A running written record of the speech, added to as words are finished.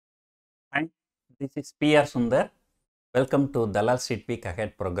This is PR Sundar. Welcome to Dalal Street Week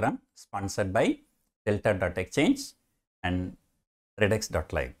Ahead program sponsored by Delta.exchange and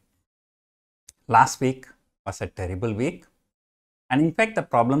Redex.live. Last week was a terrible week, and in fact the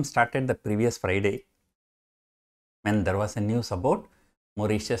problem started the previous Friday when there was a news about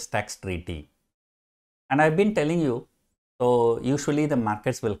Mauritius tax treaty. And I've been telling you, so usually the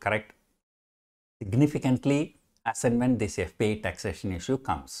markets will correct significantly as and when this FPI taxation issue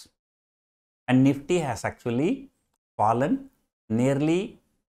comes. And Nifty has actually fallen nearly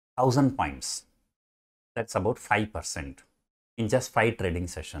 1000 points. That's about 5% in just 5 trading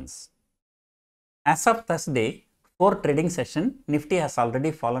sessions. As of Thursday, 4 trading session, Nifty has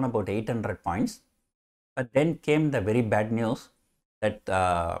already fallen about 800 points. But then came the very bad news that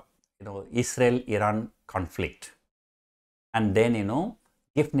Israel-Iran conflict, and then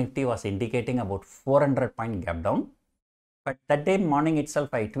GIFT Nifty was indicating about 400 point gap down. But that day morning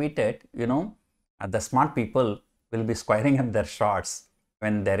itself I tweeted, the smart people will be squaring up their shorts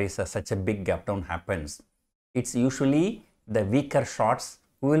when there is such a big gap down happens. It's usually the weaker shorts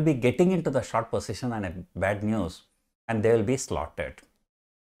who will be getting into the short position on a bad news, and they will be slaughtered.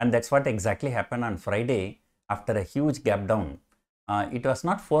 And that's what exactly happened on Friday after a huge gap down. It was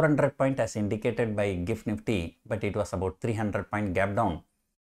not 400 point as indicated by GIFT Nifty, but it was about 300 point gap down.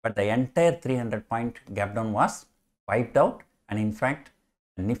 But the entire 300 point gap down was wiped out, and in fact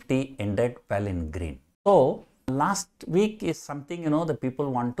Nifty ended well in green. So last week is something the people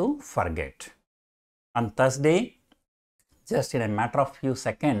want to forget. On Thursday, just in a matter of few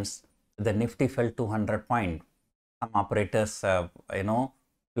seconds, the Nifty fell 200 point. Some operators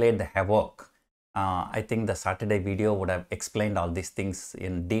played the havoc. I think the Saturday video would have explained all these things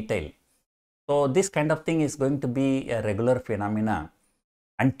in detail. So this kind of thing is going to be a regular phenomena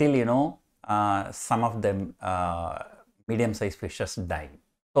until some of them medium-sized fishes die.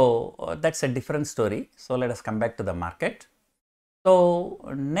 So that's a different story. So let us come back to the market.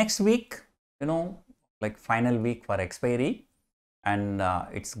 So next week, like final week for expiry, and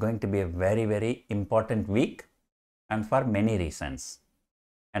it's going to be a very, very important week, and for many reasons.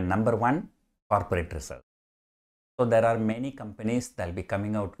 And number one, corporate results. So there are many companies that will be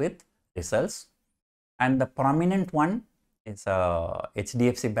coming out with results, and the prominent one is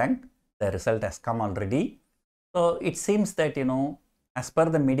HDFC Bank. The result has come already. So it seems that as per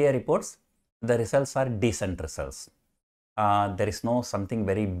the media reports, the results are decent results. There is no something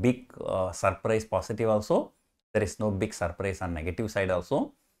very big surprise positive also. There is no big surprise on negative side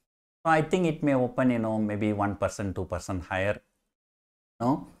also. So I think it may open maybe 1%, 2% higher.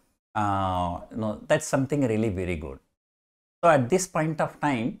 That's something really very good. So at this point of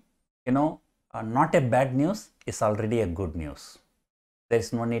time, not a bad news is already a good news. There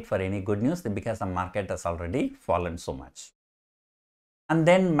is no need for any good news because the market has already fallen so much. And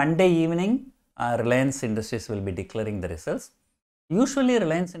then Monday evening, Reliance Industries will be declaring the results. Usually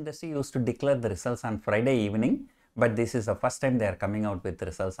Reliance Industry used to declare the results on Friday evening, but this is the first time they are coming out with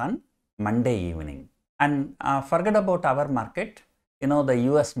results on Monday evening. And forget about our market, the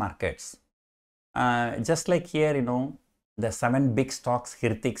US markets. Just like here, the 7 big stocks,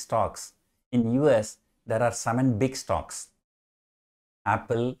 Hirtik stocks. In US, there are 7 big stocks: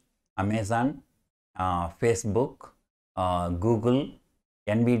 Apple, Amazon, Facebook, Google,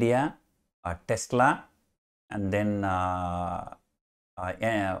 Nvidia, Tesla, and then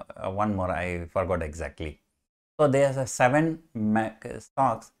one more, I forgot exactly. So there are 7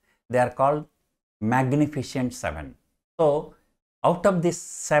 stocks. They are called Magnificent 7. So out of these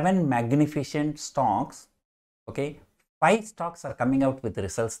 7 magnificent stocks, 5 stocks are coming out with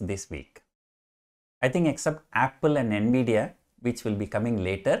results this week. I think except Apple and Nvidia, which will be coming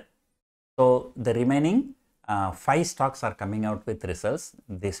later. So the remaining 5 stocks are coming out with results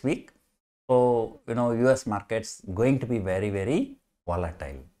this week. So US markets going to be very, very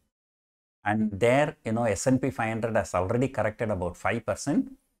volatile. And there S&P 500 has already corrected about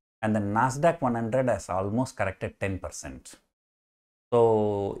 5%, and the Nasdaq 100 has almost corrected 10%.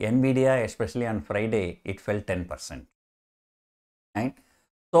 So Nvidia, especially on Friday, it fell 10%. Right?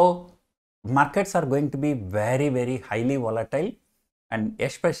 So markets are going to be very, very highly volatile, and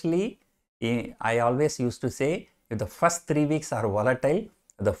especially I always used to say, if the first 3 weeks are volatile,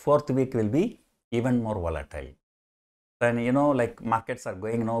 the 4th week will be even more volatile. Then like markets are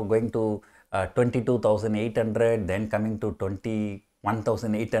going to 22,800, then coming to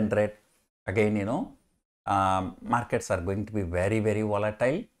 21,800 again. Markets are going to be very, very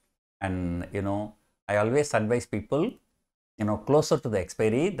volatile, and I always advise people closer to the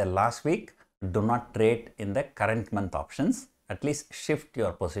expiry, the last week, do not trade in the current month options. At least shift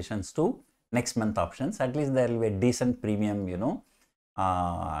your positions to next month options. At least there will be a decent premium,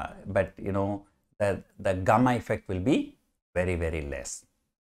 but the gamma effect will be very, very less.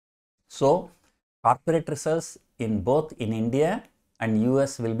 So corporate results in both in India and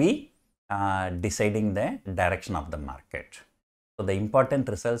US will be deciding the direction of the market. So the important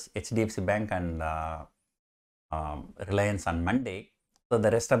results, HDFC Bank and Reliance on Monday. So the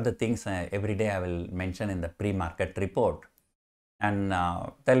rest of the things every day I will mention in the pre-market report, and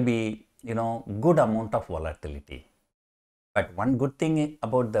there will be good amount of volatility. But one good thing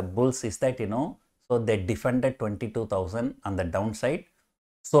about the bulls is that so they defended 22,000 on the downside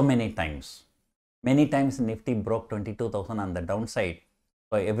so many times. Many times Nifty broke 22,000 on the downside.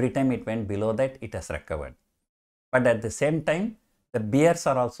 So every time it went below that, it has recovered. But at the same time, the bears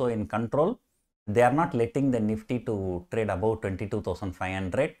are also in control. They are not letting the Nifty to trade above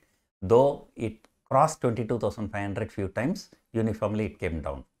 22,500, though it crossed 22,500 few times, uniformly it came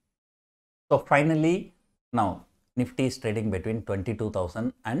down. So finally, now Nifty is trading between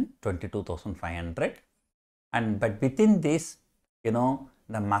 22,000 and 22,500, but within this,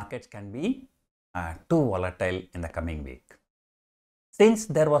 the markets can be too volatile in the coming week. Since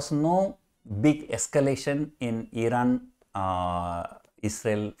there was no big escalation in Iran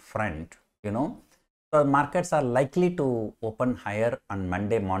Israel front, so markets are likely to open higher on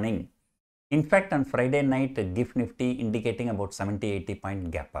Monday morning. In fact, on Friday night, GIFT Nifty indicating about 70-80 point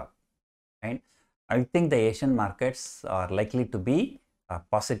gap up. Right? I think the Asian markets are likely to be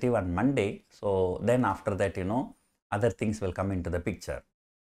positive on Monday. So then after that, other things will come into the picture.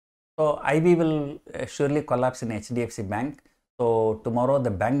 So IB will surely collapse in HDFC Bank. So tomorrow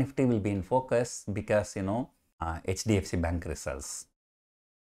the Bank Nifty will be in focus because HDFC Bank results.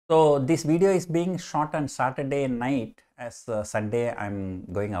 So this video is being shot on Saturday night, as Sunday I'm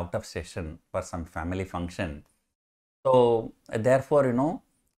going out of session for some family function. So therefore,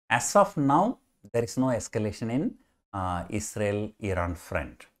 as of now, there is no escalation in Israel-Iran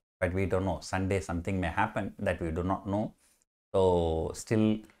front. But we don't know. Sunday something may happen that we do not know. So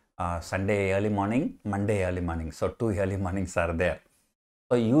still Sunday early morning, Monday early morning. So 2 early mornings are there.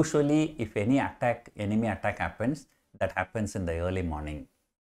 So usually if any enemy attack happens, that happens in the early morning.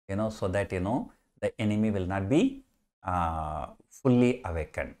 So that the enemy will not be fully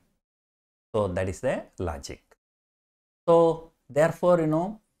awakened. So that is the logic. So therefore,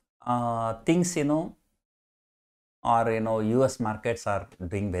 things or US markets are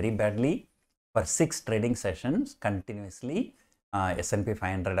doing very badly. For 6 trading sessions continuously, S&P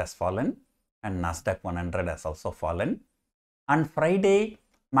 500 has fallen and Nasdaq 100 has also fallen. On Friday,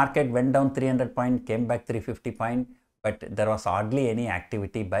 market went down 300 point, came back 350 point, but there was hardly any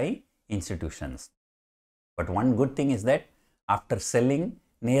activity by institutions. But one good thing is that after selling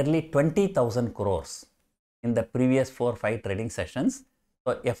nearly 20,000 crores in the previous 4-5 trading sessions,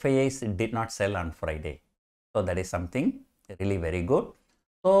 so FIIs did not sell on Friday. So that is something really very good.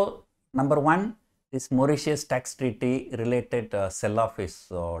 So number one, this Mauritius tax treaty related sell-off is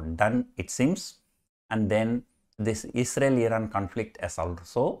done, it seems. And then this Israel-Iran conflict has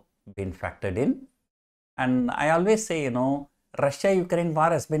also been factored in. And I always say, Russia-Ukraine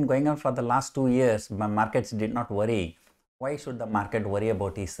war has been going on for the last 2 years. Markets did not worry. Why should the market worry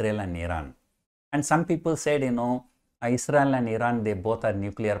about Israel and Iran? And some people said, Israel and Iran, they both are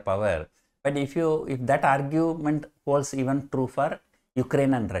nuclear power. But if that argument holds even true for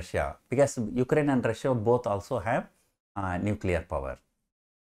Ukraine and Russia, because Ukraine and Russia both also have nuclear power.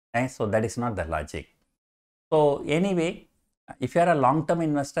 Okay? So that is not the logic. So anyway, if you are a long-term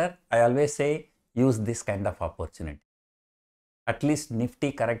investor, I always say use this kind of opportunity. At least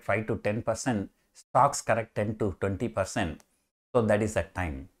Nifty correct 5 to 10%, stocks correct 10 to 20%. So that is the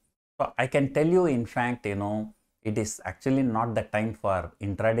time. So I can tell you, in fact, it is actually not the time for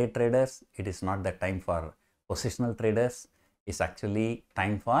intraday traders. It is not the time for positional traders. It's actually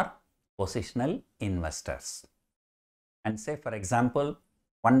time for positional investors. And say, for example,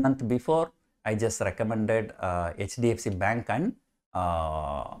 1 month before, I just recommended HDFC Bank and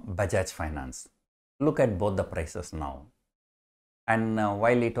Bajaj Finance. Look at both the prices now. And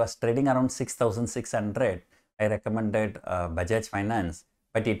while it was trading around 6,600, I recommended Bajaj Finance,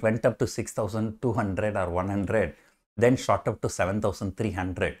 but it went up to 6,200 or 100, then shot up to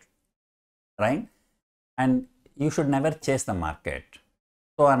 7,300, right? And you should never chase the market.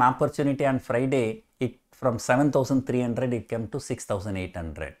 So an opportunity on Friday, from 7,300, it came to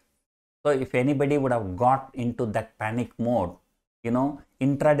 6,800. So if anybody would have got into that panic mode,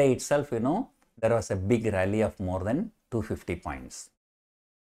 intraday itself, there was a big rally of more than 250 points.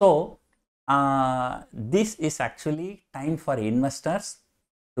 So this is actually time for investors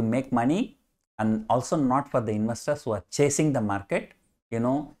to make money, and also not for the investors who are chasing the market.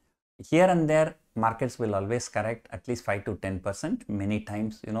 Here and there, markets will always correct at least 5 to 10%. Many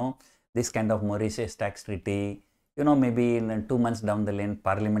times, this kind of Mauritius tax treaty, you know, maybe in 2 months down the line,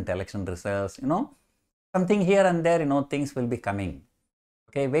 parliament election results, you know, something here and there, you know, things will be coming.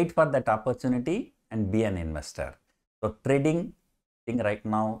 Okay, wait for that opportunity and be an investor. So trading, I think right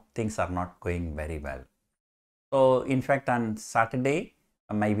now things are not going very well. So in fact, on Saturday,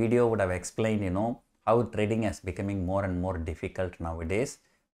 my video would have explained, you know, how trading is becoming more and more difficult nowadays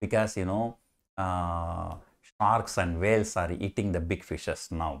because, you know, sharks and whales are eating the big fishes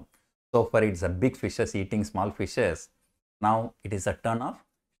now. So far, it's the big fishes eating small fishes. Now it is a turn of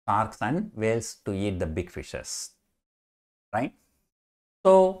sharks and whales to eat the big fishes, right?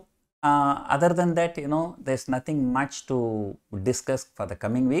 So other than that, you know, there's nothing much to discuss for the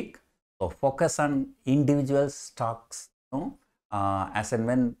coming week. So focus on individual stocks, you know, as and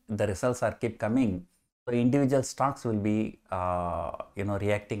when the results are keep coming. So individual stocks will be, you know,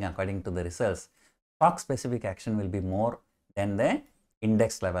 reacting according to the results. Stock specific action will be more than the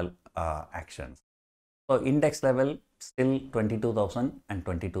index level actions. So index level still 22,000 and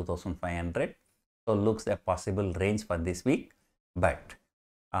 22,500. So looks a possible range for this week, but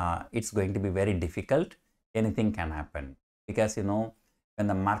it's going to be very difficult. Anything can happen because, you know, when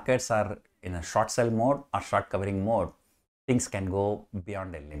the markets are in a short sell mode or short covering mode, things can go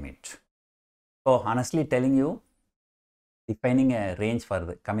beyond a limit. So honestly telling you, defining a range for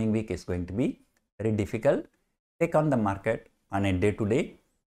the coming week is going to be very difficult. Take on the market on a day to day,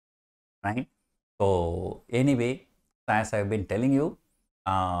 right? So anyway, as I've been telling you,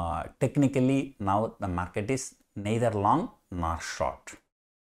 technically now the market is neither long nor short.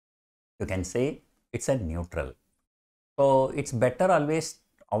 You can say it's a neutral. So it's better always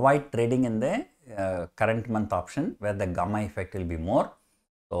avoid trading in the current month option where the gamma effect will be more.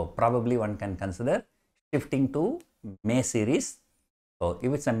 So probably one can consider shifting to May series. So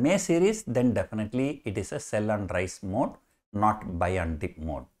if it's a May series, then definitely it is a sell on rise mode, not buy on dip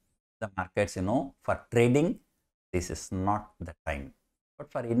mode. The markets, you know, for trading, this is not the time.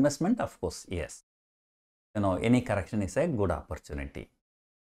 But for investment, of course, yes. You know, any correction is a good opportunity.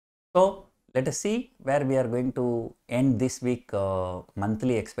 So let us see where we are going to end this week,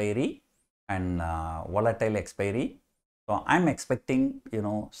 monthly expiry and volatile expiry. So I'm expecting, you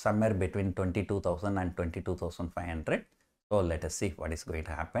know, somewhere between 22,000 and 22,500. So let us see what is going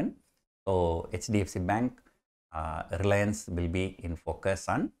to happen. So HDFC Bank, Reliance will be in focus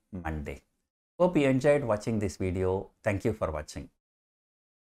on Monday. Hope you enjoyed watching this video. Thank you for watching.